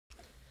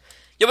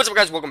Yo, what's up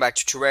guys, welcome back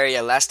to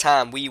Terraria. Last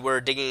time we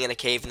were digging in a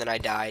cave and then I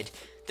died.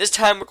 This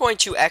time we're going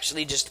to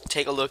actually just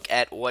take a look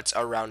at what's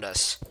around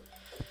us.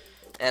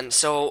 And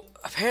so,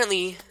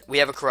 apparently, we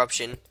have a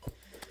corruption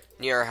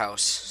near our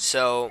house.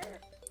 So,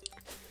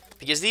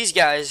 because these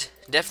guys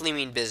definitely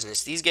mean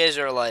business. These guys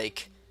are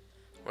like,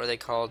 what are they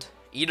called?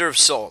 Eater of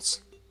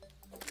Souls.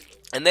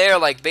 And they are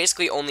like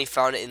basically only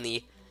found in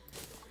the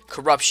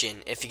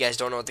corruption. If you guys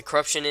don't know what the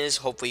corruption is,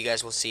 hopefully you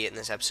guys will see it in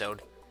this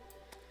episode.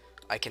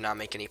 I cannot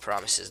make any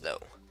promises, though.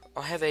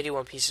 I have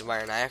 81 pieces of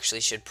iron. I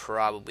actually should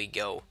probably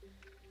go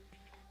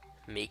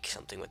make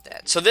something with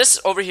that. So this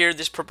over here,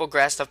 this purple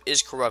grass stuff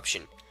is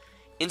corruption.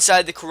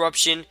 Inside the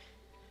corruption,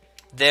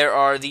 there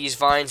are these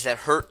vines that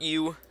hurt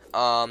you.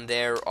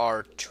 There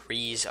are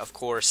trees, of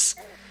course.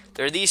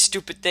 There are these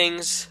stupid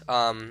things,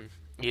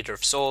 Eater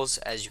of Souls,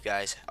 as you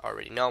guys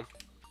already know,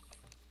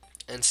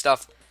 and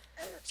stuff.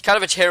 It's kind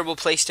of a terrible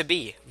place to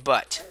be,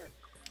 but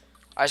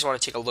I just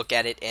want to take a look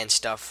at it and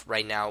stuff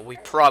right now. We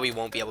probably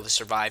won't be able to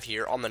survive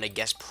here. I'm going to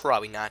guess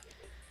probably not,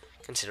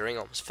 considering I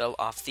almost fell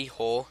off the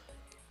hole.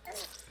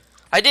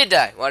 I did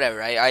die.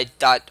 Whatever. I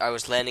thought I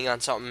was landing on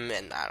something,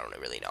 and I don't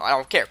really know. I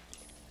don't care.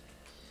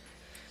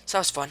 So that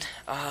was fun.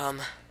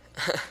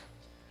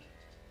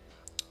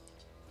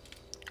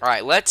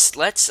 Alright, let's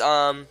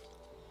come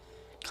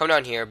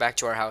down here, back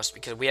to our house,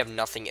 because we have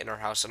nothing in our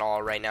house at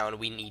all right now, and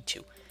we need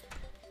to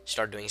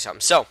start doing something.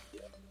 So,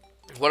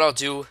 what I'll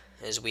do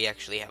is we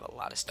actually have a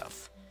lot of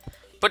stuff.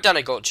 Put down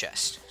a gold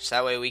chest, so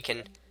that way we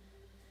can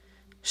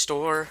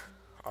store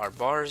our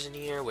bars in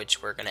here,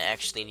 which we're going to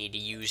actually need to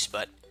use,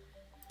 but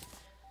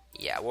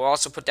yeah, we'll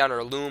also put down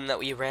our loom that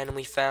we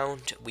randomly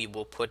found. We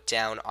will put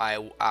down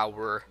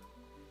our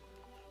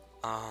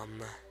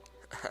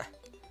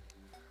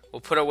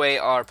we'll put away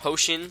our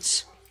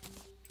potions,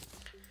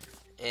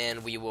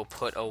 and we will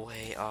put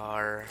away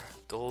our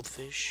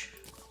goldfish.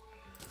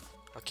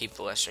 I'll keep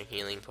the lesser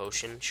healing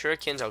potion.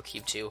 Shurikens I'll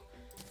keep too.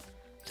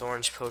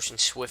 Thorns potion,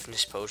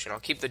 swiftness potion. I'll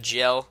keep the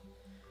gel.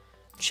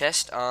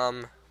 Chest,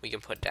 we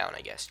can put down,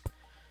 I guess.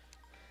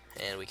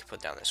 And we can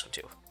put down this one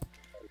too.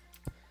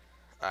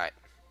 Alright.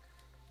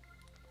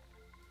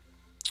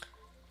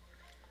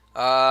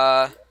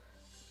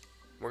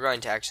 We're going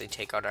to actually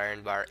take out our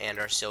iron bar and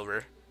our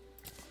silver.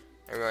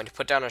 And we're going to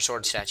put down our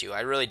sword statue.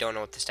 I really don't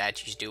know what the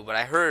statues do, but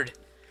I heard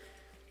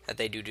that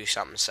they do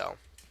something, so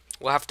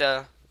we'll have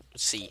to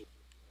see.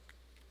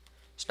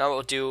 So now what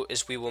we'll do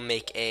is we will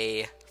make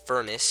a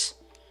furnace.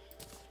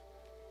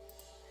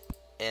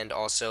 And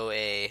also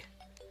we're going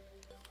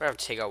to have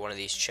to take out one of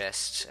these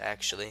chests,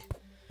 actually,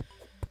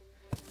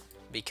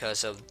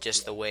 because of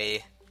just the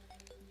way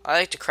I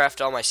like to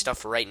craft all my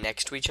stuff right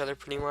next to each other,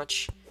 pretty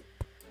much.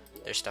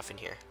 There's stuff in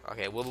here.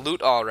 Okay, we'll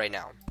loot all right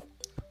now.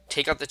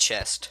 Take out the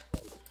chest.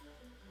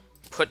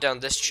 Put down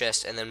this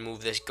chest, and then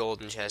move this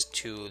golden chest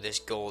to this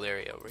gold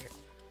area over here.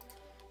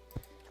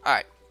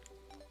 Alright.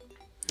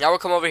 Now we'll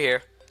come over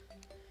here,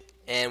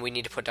 and we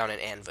need to put down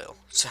an anvil.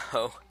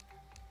 So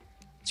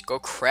let's go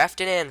craft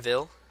an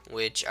anvil,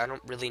 which I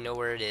don't really know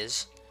where it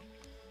is.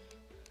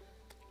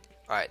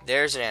 Alright,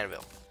 there's an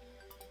anvil.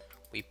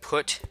 We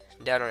put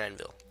down an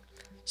anvil.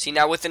 See,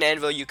 now with an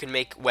anvil you can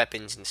make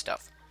weapons and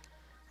stuff.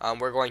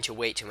 We're going to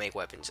wait to make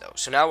weapons, though.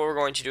 So now what we're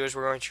going to do is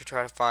we're going to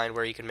try to find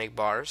where you can make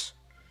bars.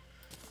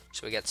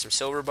 So we got some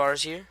silver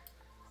bars here.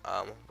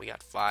 We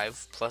got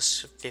 5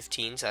 plus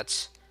 15, so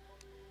that's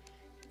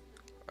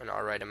an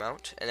alright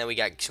amount. And then we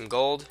got some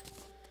gold.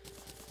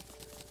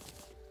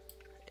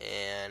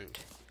 And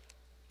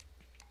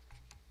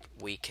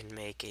we can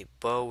make a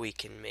bow, we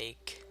can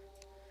make...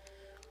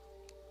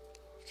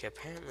 Okay,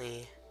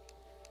 apparently...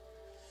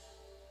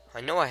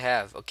 I know I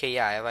have. Okay,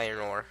 yeah, I have iron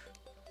ore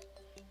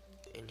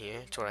in here.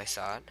 That's what I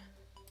thought.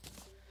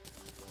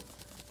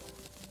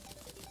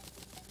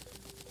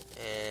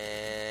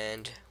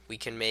 And we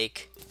can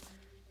make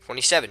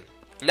 27.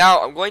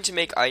 Now, I'm going to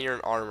make iron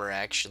armor,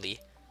 actually.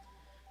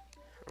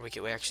 Or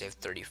we actually have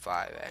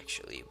 35,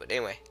 actually. But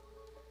anyway.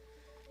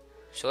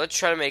 So let's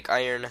try to make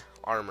iron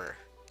armor.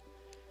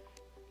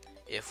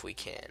 If we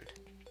can.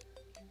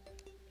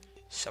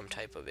 Some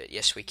type of it.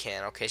 Yes, we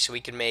can. Okay, so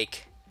we can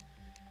make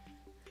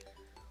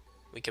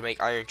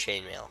iron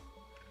chainmail.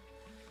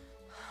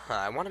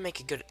 I want to make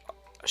a good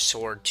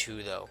sword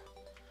too, though.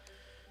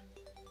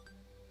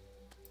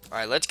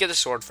 Alright, let's get the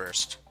sword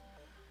first.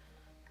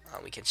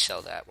 We can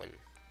sell that when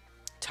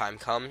time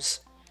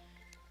comes.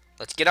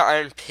 Let's get an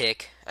iron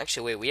pick.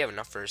 Actually, wait, we have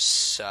enough for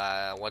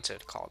what's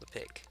it called? A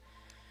pick.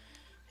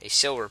 A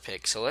silver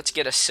pick. So let's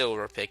get a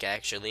silver pick,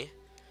 actually.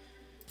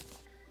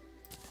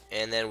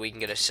 And then we can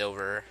get a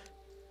silver.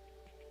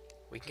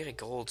 We can get a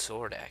gold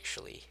sword,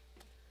 actually.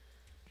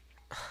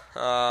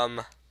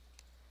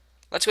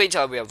 Let's wait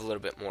until we have a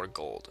little bit more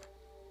gold.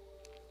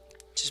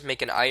 Just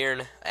make an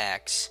iron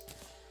axe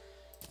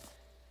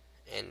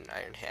and an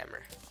iron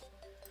hammer.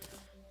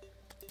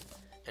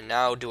 And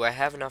now, do I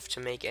have enough to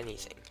make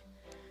anything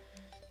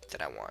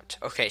that I want?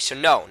 Okay, so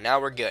no, now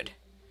we're good.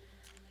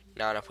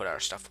 Now I'm gonna put our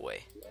stuff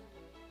away.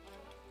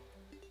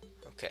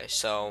 Okay,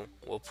 so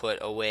we'll put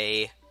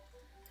away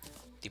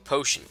the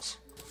potions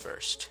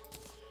first.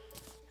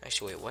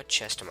 Actually, wait, what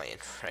chest am I in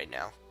right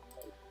now?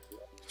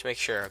 Let's make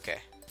sure, okay.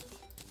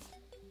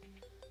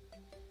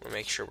 We'll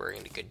make sure we're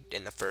good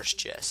in the first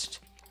chest.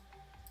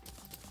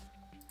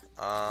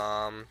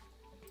 More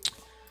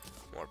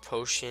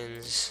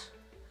potions.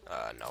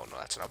 No,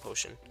 that's not a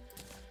potion.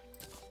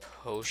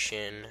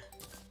 Potion.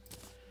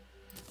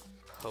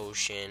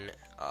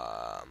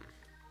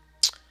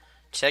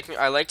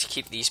 I like to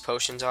keep these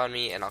potions on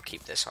me, and I'll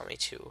keep this on me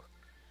too.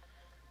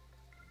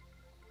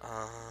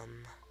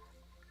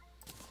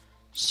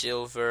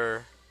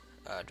 Silver.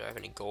 Do I have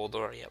any gold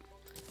ore? Yep.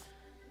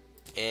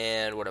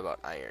 And what about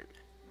iron?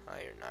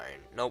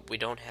 Iron. Nope, we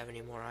don't have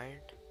any more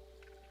iron.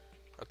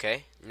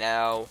 Okay,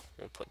 now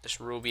we'll put this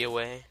ruby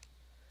away.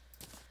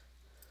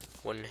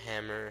 Wooden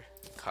hammer,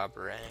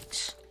 copper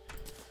axe,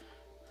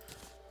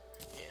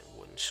 and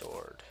wooden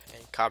sword,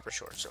 and copper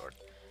short sword.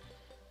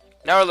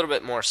 Now we're a little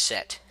bit more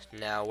set.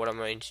 Now what I'm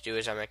going to do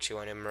is I'm actually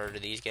going to murder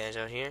these guys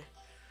out here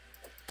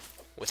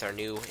with our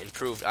new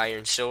improved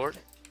iron sword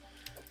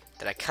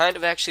that I kind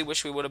of actually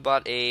wish we would have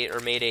bought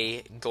made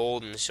a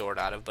golden sword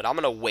out of, but I'm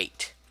going to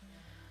wait.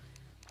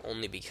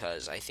 Only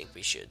because I think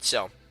we should.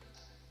 So,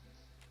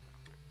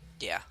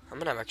 yeah, I'm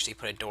going to actually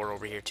put a door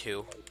over here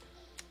too.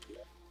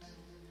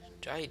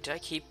 Did I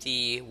keep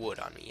the wood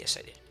on me? Yes,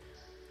 I did.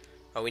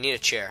 Oh, we need a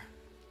chair.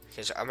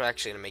 Because I'm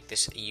actually going to make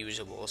this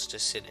usable to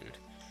sit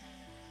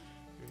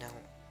in. Now,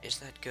 is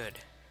that good?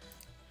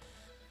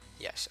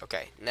 Yes,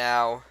 okay.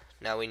 Now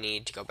we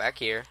need to go back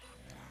here.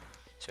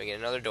 So we get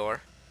another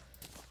door.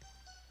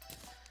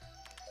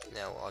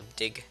 Now I'll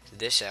dig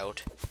this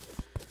out.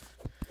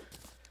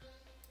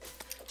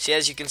 See,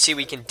 as you can see,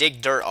 we can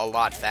dig dirt a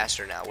lot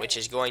faster now, which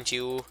is going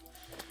to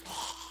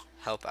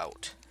help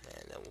out.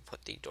 And then we'll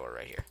put the door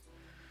right here.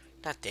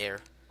 Not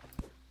there.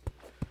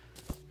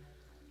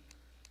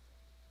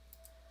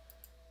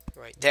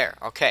 Right there.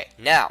 Okay,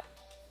 now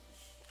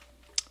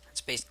that's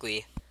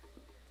basically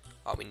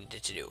all we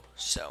needed to do.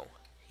 So,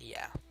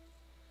 yeah.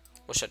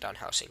 We'll shut down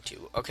housing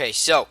too. Okay,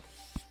 so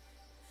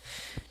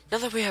now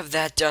that we have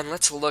that done,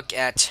 let's look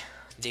at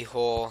the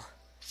whole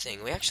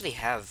thing. We actually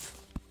have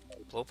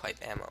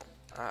blowpipe ammo.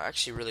 I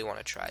actually really want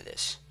to try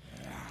this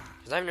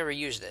because I've never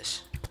used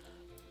this.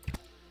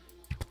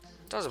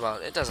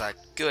 It does a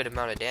good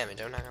amount of damage.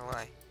 I'm not gonna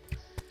lie.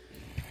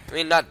 I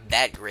mean, not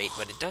that great,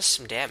 but it does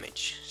some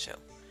damage.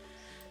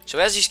 So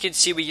as you can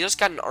see, we just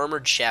got an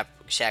armored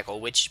shackle,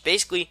 which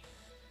basically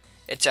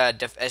it's a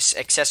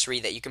accessory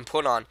that you can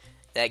put on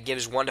that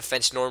gives 1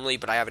 defense normally,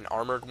 but I have an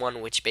armored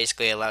one, which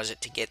basically allows it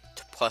to get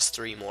to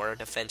 +3 more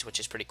defense, which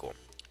is pretty cool.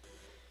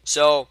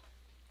 So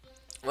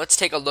let's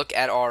take a look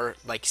at our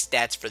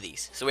stats for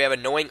these. So we have a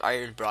knowing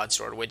iron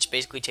broadsword, which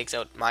basically takes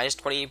out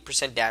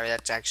 -20% damage.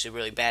 That's actually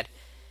really bad,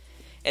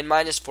 and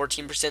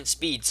 -14%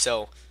 speed.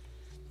 So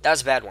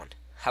that's a bad one.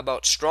 How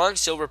about strong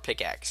silver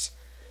pickaxe?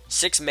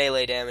 6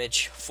 melee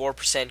damage,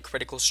 4%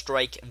 critical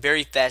strike,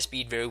 very fast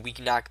speed, very weak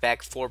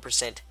knockback,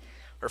 4%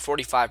 or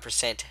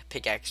 45%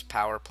 pickaxe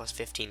power plus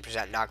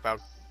 15%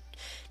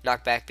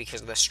 knockback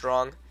because of the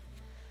strong.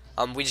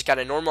 We just got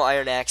a normal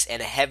iron axe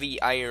and a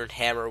heavy iron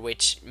hammer,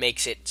 which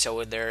makes it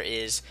so there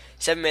is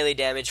 7 melee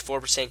damage,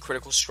 4%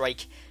 critical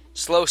strike,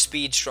 slow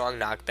speed, strong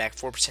knockback,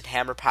 4%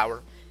 hammer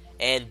power,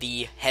 and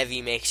the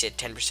heavy makes it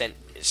 10%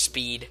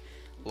 speed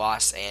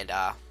loss and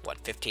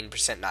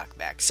 15%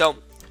 knockback.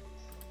 So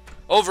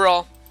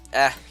overall,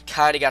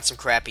 kind of got some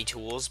crappy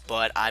tools,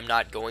 but I'm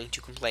not going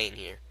to complain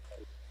here.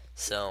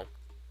 So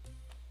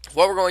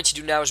what we're going to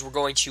do now is we're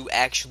going to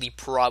actually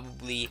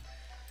probably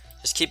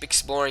just keep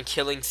exploring,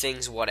 killing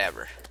things,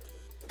 whatever.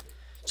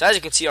 So as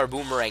you can see, our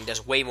boomerang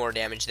does way more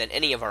damage than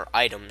any of our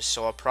items,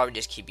 so I'll probably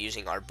just keep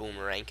using our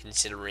boomerang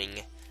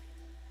considering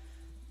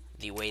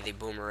the way they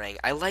boomerang.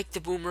 I like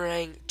the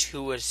boomerang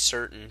to a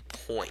certain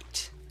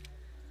point.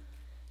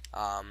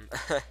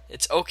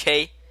 It's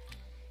okay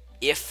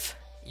if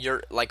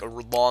you're a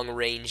long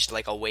range,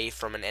 away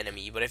from an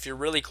enemy, but if you're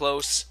really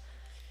close,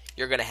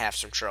 you're gonna have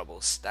some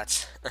troubles.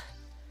 That's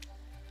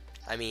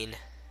I mean,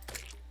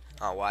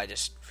 oh, well, I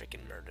just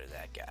freaking murdered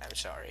that guy. I'm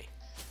sorry.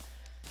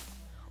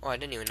 Oh, I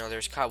didn't even know there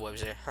was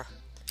cobwebs there. Huh.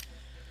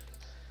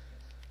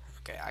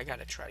 Okay, I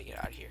gotta try to get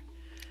out of here.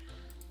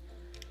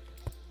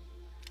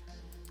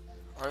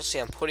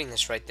 Honestly, I'm putting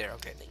this right there.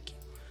 Okay, thank you.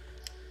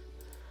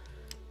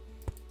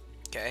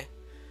 Okay.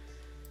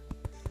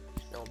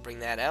 Now we'll bring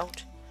that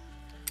out.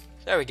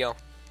 There we go.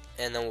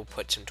 And then we'll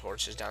put some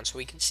torches down so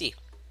we can see.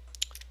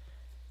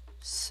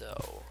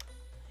 So,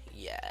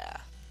 yeah.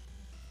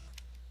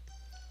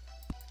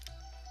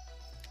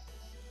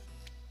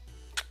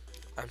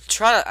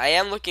 I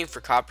am looking for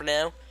copper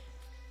now,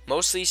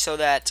 mostly so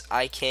that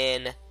I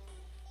can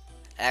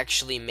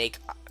actually make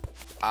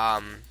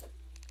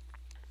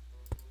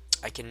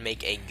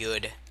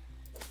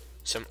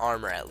some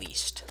armor at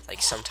least,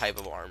 some type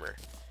of armor.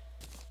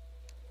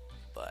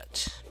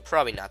 But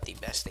probably not the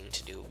best thing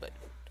to do, but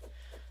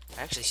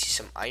I actually see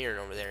some iron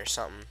over there or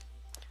something.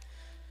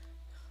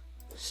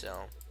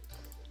 So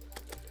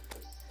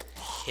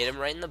hit him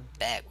right in the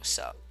back. What's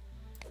up?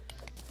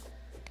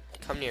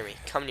 Come near me.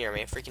 Come near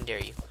me. I freaking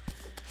dare you.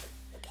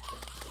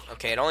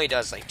 Okay, it only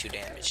does like 2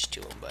 damage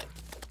to him, but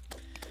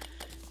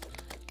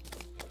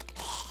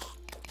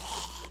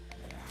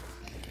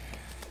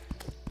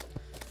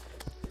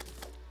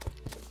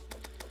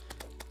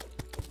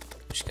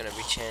I'm just gonna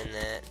pretend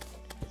that.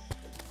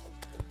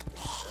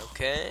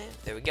 Okay,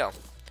 there we go.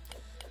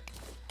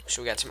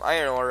 So we got some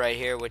iron ore right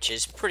here, which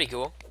is pretty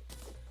cool.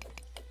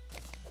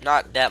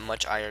 Not that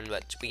much iron,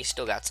 but we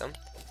still got some.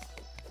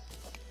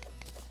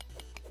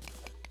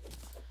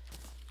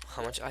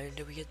 How much iron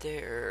did we get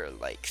there?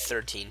 Like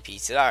 13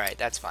 pieces. Alright,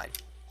 that's fine.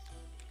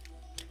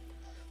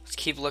 Let's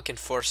keep looking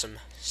for some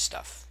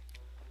stuff.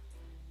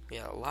 We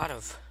got a lot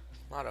of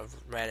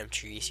random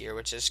trees here,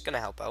 which is gonna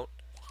help out.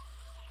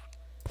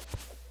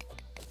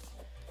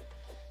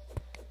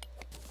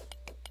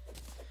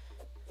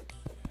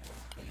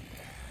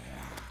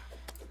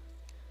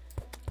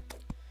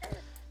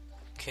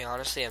 Okay,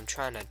 honestly, I'm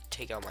trying to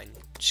take out my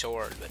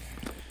sword, but...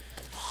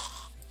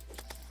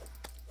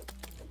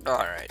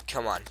 Alright,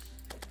 come on.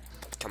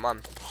 Come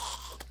on.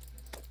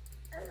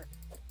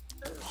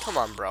 Come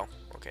on, bro.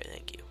 Okay,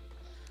 thank you.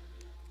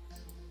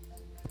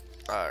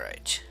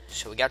 Alright,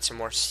 so we got some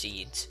more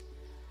seeds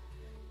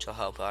to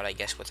help out, I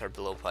guess, with our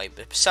blowpipe.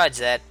 But besides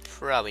that,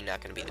 probably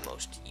not going to be the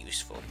most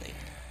useful thing.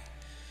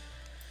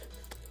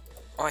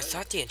 Oh, I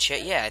thought the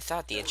I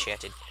thought the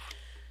enchanted...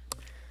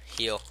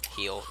 Heal,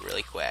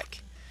 really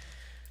quack.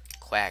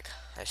 Quack.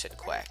 I said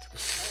quack.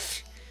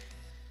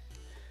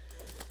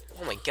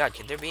 Oh my god,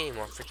 could there be any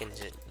more freaking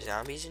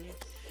zombies in here?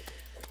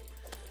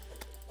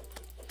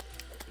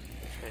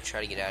 I'm gonna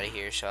try to get out of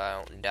here so I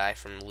don't die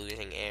from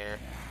losing air.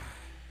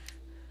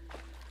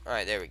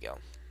 Alright, there we go.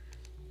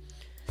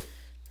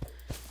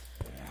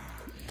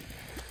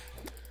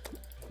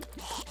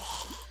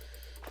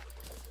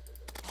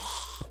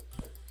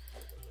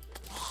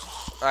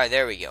 Alright,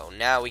 there we go.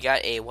 Now we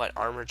got a,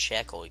 armored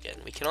shackle again.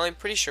 I'm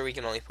pretty sure we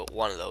can only put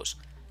one of those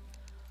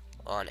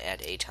on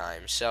at a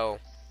time, so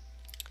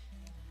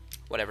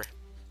whatever.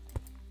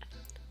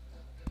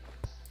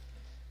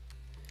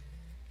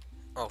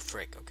 Oh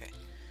frick, okay.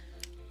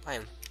 I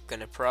am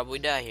gonna probably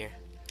die here.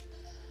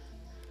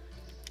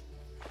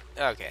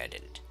 Okay, I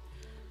didn't.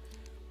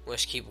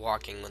 Let's keep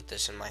walking with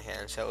this in my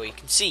hand so we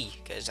can see,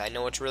 because I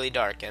know it's really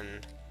dark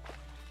and...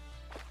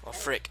 Oh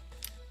frick.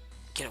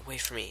 Get away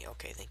from me.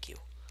 Okay, thank you.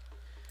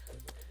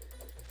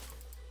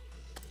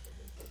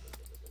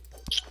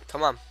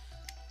 Come on.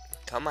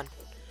 Come on.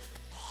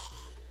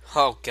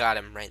 Oh god,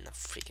 I'm right in the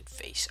freaking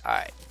face.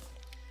 Alright.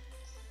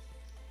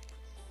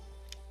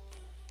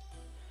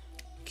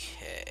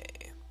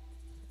 Okay.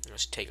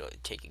 Let's take a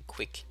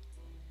quick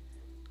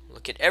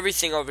look at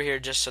everything over here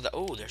just so that...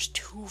 Oh, there's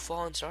 2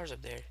 fallen stars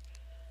up there.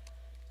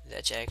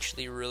 That's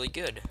actually really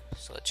good.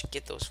 So let's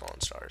get those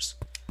fallen stars.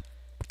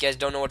 If you guys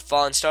don't know what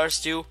fallen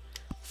stars do,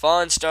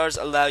 fallen stars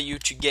allow you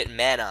to get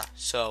mana.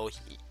 So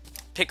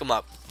pick them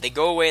up. They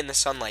go away in the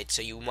sunlight,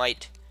 so you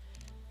might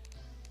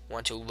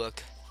want to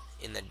look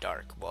in the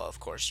dark. Well, of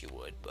course you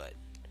would, but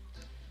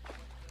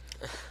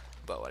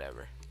but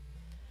whatever.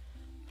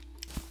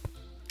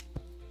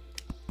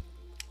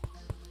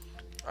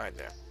 Alright,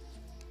 there.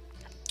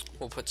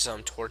 We'll put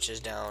some torches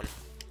down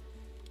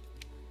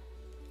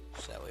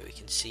so that way we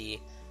can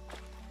see.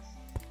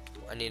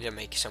 I need to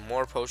make some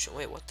more potion.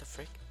 Wait, what the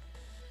frick?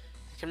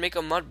 I can make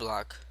a mud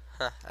block.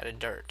 Huh, out of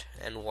dirt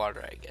and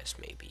water, I guess,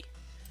 maybe.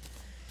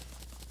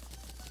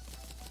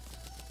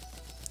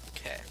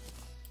 Okay.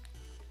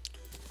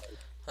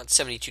 That's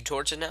 72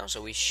 torches now,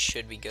 so we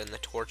should be good in the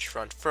torch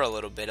front for a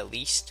little bit at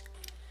least.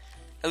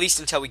 At least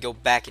until we go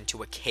back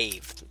into a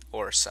cave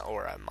or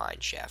a mine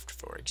shaft,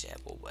 for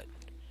example. But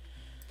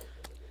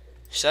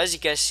so as you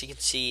guys can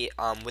see,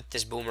 with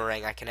this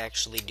boomerang, I can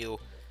actually do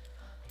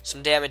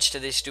some damage to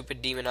these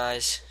stupid demon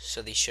eyes,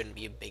 so these shouldn't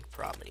be a big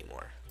problem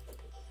anymore.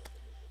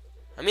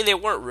 I mean, they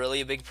weren't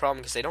really a big problem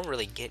because they don't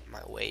really get in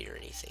my way or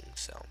anything.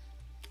 So,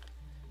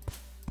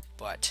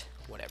 but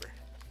whatever.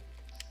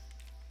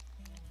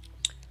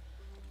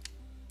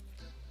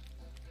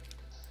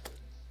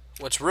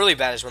 What's really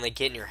bad is when they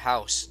get in your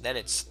house. Then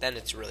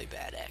it's really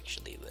bad,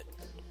 actually. But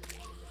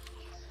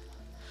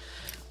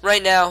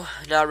right now,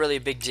 not really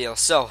a big deal.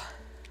 So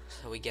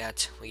we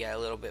got a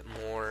little bit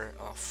more.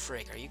 Oh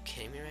frick! Are you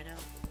kidding me right now?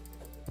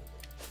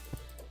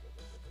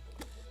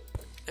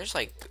 There's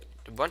like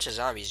a bunch of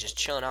zombies just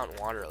chilling out in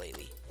water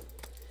lately.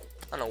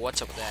 I don't know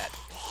what's up with that.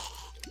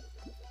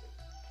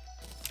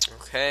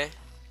 Okay.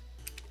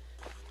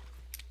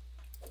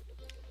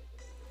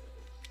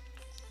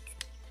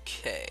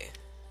 Okay.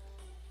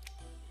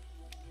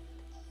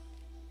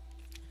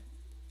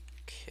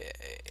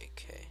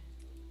 Okay.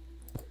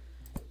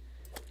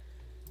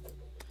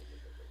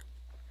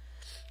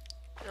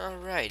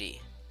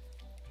 Alrighty.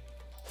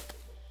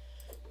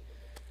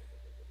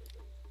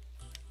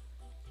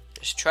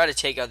 Just try to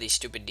take out these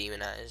stupid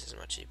demon eyes as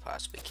much as you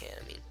possibly can.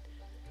 I mean,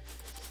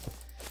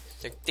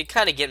 they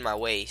kind of get in my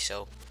way,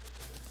 so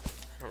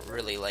I don't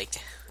really like to...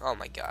 Oh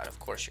my god, of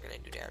course you're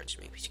going to do damage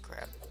to me, piece of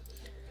crap.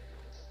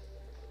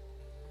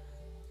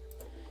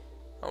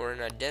 Oh, we're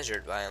in a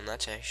desert biome.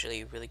 That's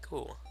actually really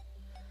cool.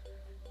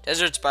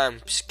 Deserts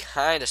biomes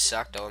kind of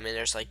suck though. I mean,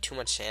 there's like too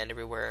much sand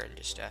everywhere and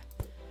just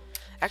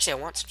actually, I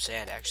want some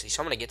sand actually,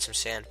 so I'm gonna get some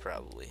sand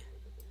probably.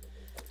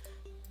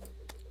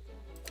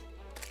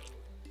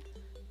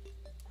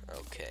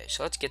 Okay,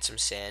 so let's get some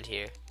sand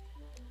here.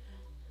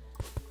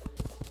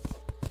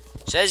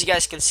 So as you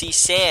guys can see,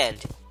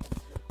 sand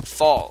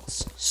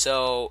falls,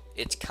 so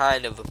it's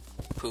kind of a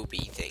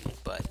poopy thing,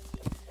 but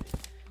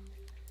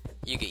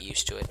you get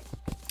used to it.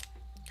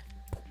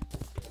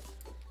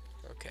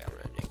 Okay, I'm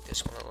gonna make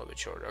this one a little bit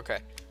shorter. Okay,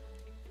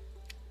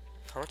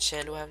 how much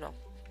sand do I have now?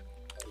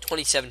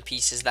 27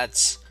 pieces.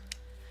 That's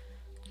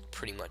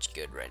pretty much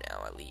good right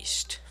now, at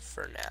least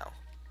for now.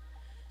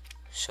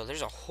 So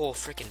there's a whole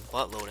freaking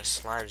buttload of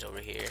slimes over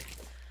here.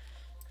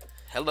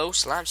 Hello,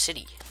 Slime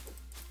City.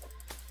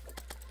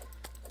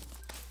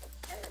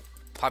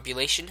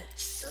 Population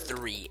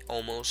 3,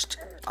 almost.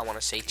 I want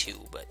to say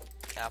 2, but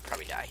I'll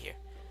probably die here.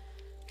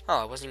 Oh,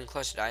 I wasn't even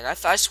close to dying. I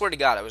swear to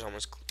God, I was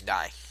almost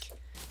dying.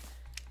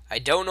 I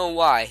don't know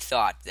why I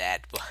thought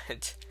that,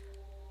 but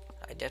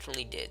I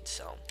definitely did,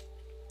 so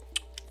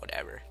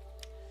whatever.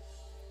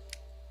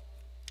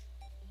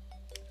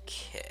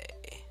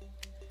 Okay.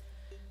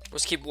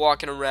 Let's keep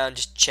walking around,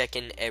 just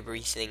checking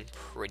everything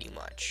pretty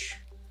much.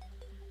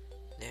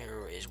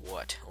 There is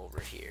what over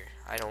here?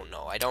 I don't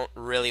know. I don't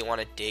really want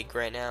to dig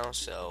right now,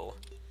 so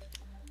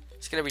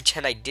it's gonna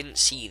pretend I didn't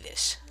see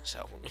this.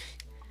 So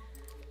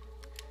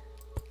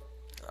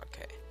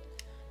okay.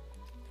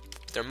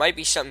 There might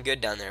be something good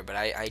down there, but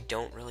I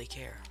don't really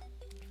care.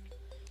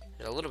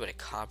 There's a little bit of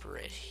copper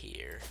right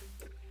here.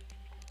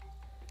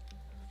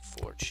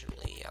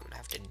 Fortunately, I'm gonna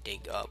have to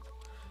dig up.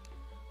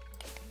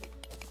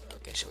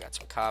 Okay, so we got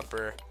some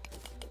copper.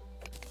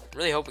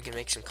 Really hope we can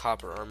make some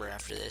copper armor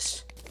after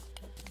this.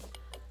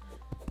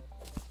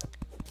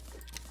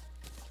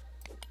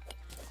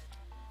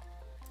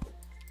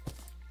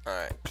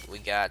 Alright, we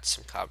got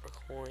some copper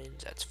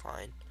coins, that's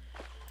fine.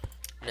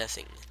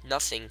 Nothing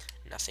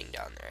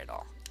down there at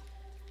all.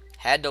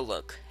 Had to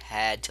look.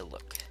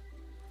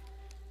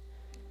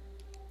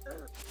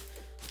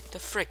 The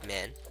frick,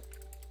 man.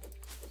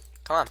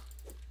 Come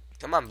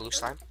on, blue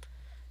slime.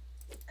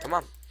 Come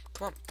on,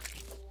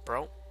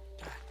 bro.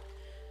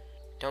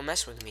 Don't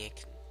mess with me.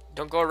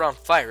 Don't go around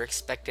fire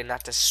expecting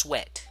not to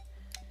sweat.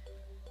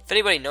 If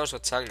anybody knows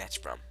what song that's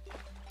from.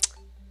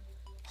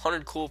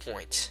 100 cool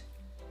points.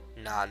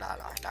 Nah, not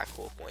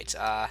cool points.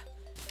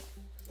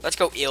 Let's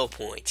go ill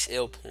points,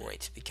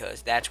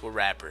 because that's what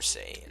rappers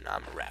say, and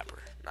I'm a rapper.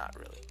 Not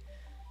really.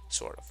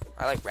 Sort of.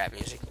 I like rap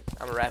music.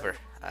 I'm a rapper.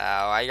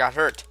 I got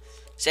hurt.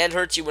 Sand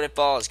hurts you when it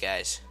falls,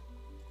 guys.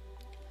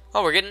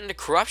 Oh, we're getting into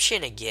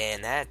corruption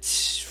again.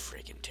 That's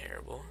freaking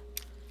terrible.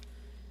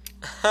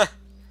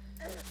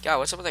 God,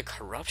 what's up with the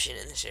corruption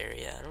in this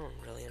area? I don't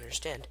really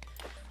understand.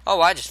 Oh,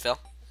 I just fell.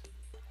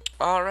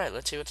 Alright,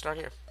 let's see what's down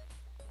here.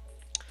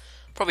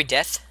 Probably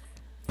death.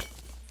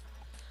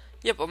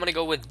 Yep, I'm gonna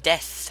go with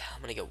death.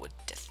 How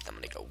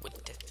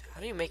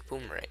do you make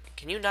boomerang?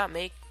 Can you not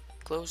make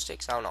glow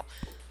sticks? I don't know.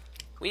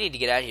 We need to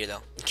get out of here,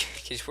 though.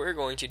 Because we're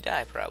going to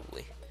die,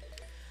 probably.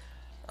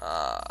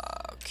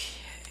 Okay.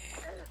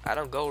 I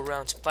don't go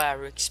around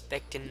fire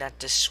expecting not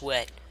to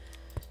sweat.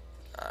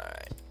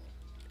 Alright.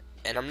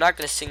 And I'm not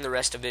going to sing the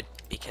rest of it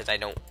because I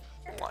don't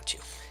want to.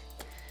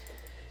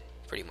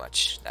 Pretty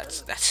much.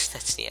 That's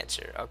the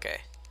answer.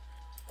 Okay.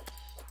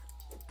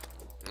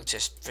 Let's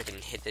just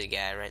freaking hit the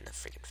guy right in the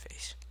freaking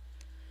face.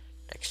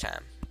 Next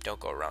time, don't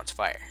go around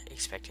fire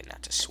expecting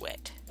not to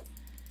sweat.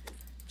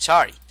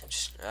 Sorry.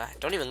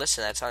 Don't even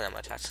listen to that song that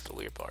much. That's the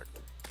weird part.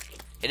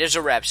 It is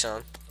a rap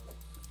song.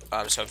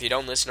 So if you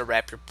don't listen to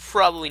rap, you're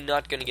probably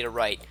not going to get it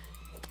right.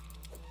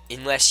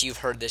 Unless you've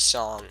heard this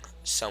song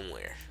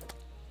somewhere.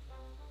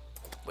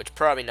 Which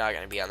probably not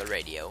going to be on the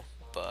radio.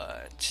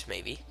 But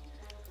maybe.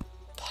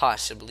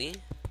 Possibly.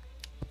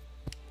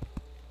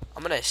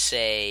 I'm going to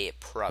say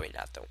probably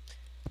not though.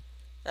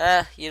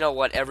 You know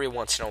what? Every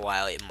once in a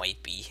while it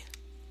might be.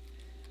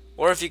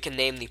 Or if you can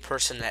name the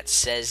person that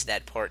says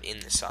that part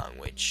in the song,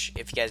 which,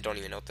 if you guys don't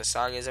even know what the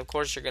song is, of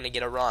course you're going to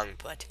get it wrong,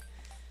 but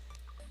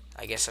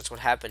I guess that's what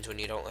happens when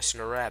you don't listen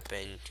to rap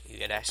and you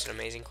get asked an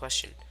amazing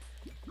question.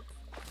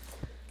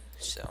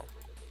 So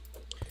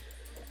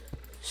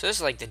this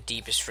is like the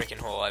deepest freaking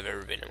hole I've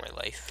ever been in my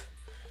life.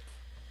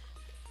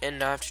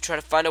 And I have to try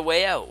to find a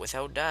way out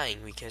without dying,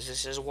 because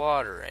this is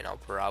water, and I'll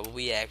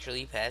probably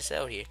actually pass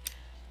out here.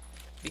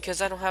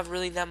 Because I don't have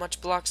really that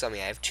much blocks on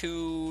me. I have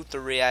 2,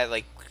 3, I have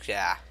like,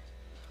 yeah.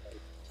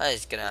 I'm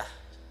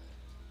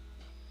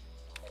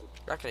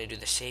not gonna do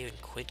the save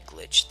and quit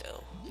glitch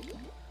though.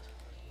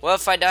 Well,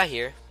 if I die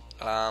here,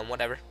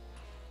 whatever.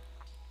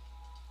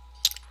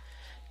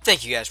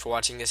 Thank you guys for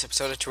watching this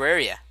episode of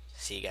Terraria.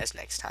 See you guys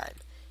next time.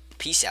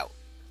 Peace out.